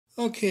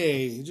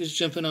Okay, just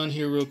jumping on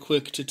here real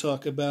quick to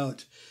talk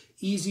about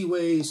easy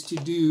ways to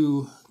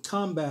do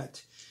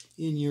combat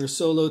in your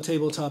solo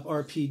tabletop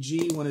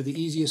RPG. One of the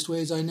easiest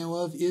ways I know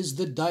of is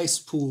the dice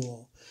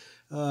pool.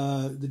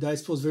 The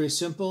dice pool is very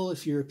simple.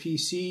 If you're a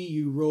PC,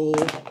 you roll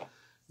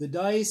the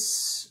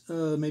dice,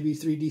 maybe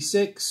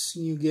 3d6,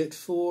 and you get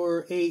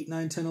 4, 8,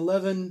 9, 10,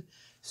 11.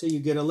 So you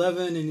get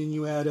 11, and then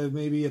you add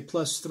maybe a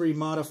 +3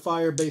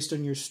 modifier based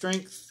on your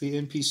strength. The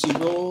NPC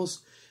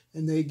rolls,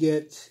 and they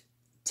get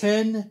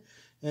 10,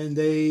 and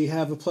they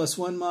have a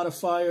 +1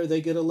 modifier.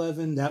 They get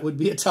 11. That would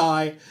be a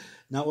tie.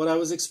 Not what I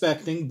was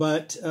expecting,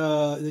 but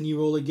then you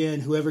roll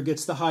again. Whoever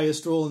gets the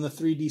highest roll in the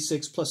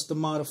 3d6 plus the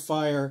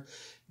modifier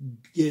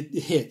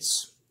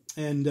hits.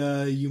 And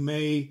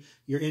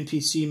your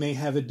NPC may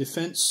have a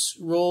defense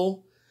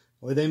roll,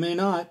 or they may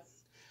not.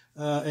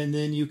 And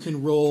then you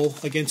can roll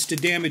against a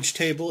damage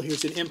table.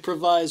 Here's an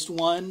improvised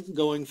one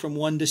going from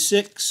 1 to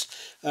 6,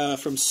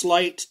 from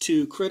slight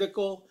to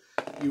critical.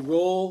 You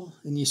roll,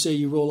 and you say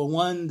you roll a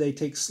 1. They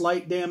take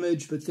slight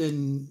damage, but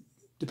then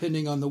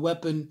depending on the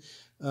weapon,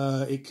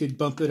 it could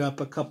bump it up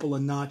a couple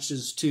of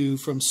notches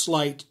from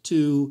slight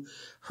to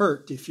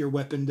hurt if your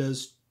weapon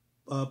does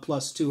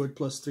 +2 or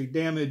 +3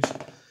 damage.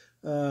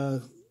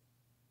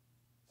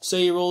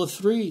 Say you roll a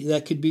 3,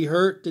 that could be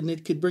hurt, and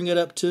it could bring it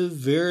up to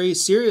very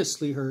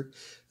seriously hurt,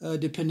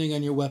 depending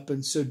on your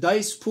weapon. So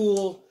dice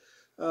pool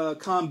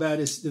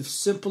combat is the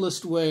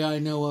simplest way I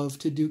know of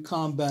to do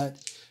combat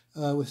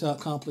without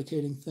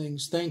complicating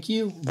things. Thank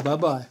you.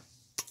 Bye-bye.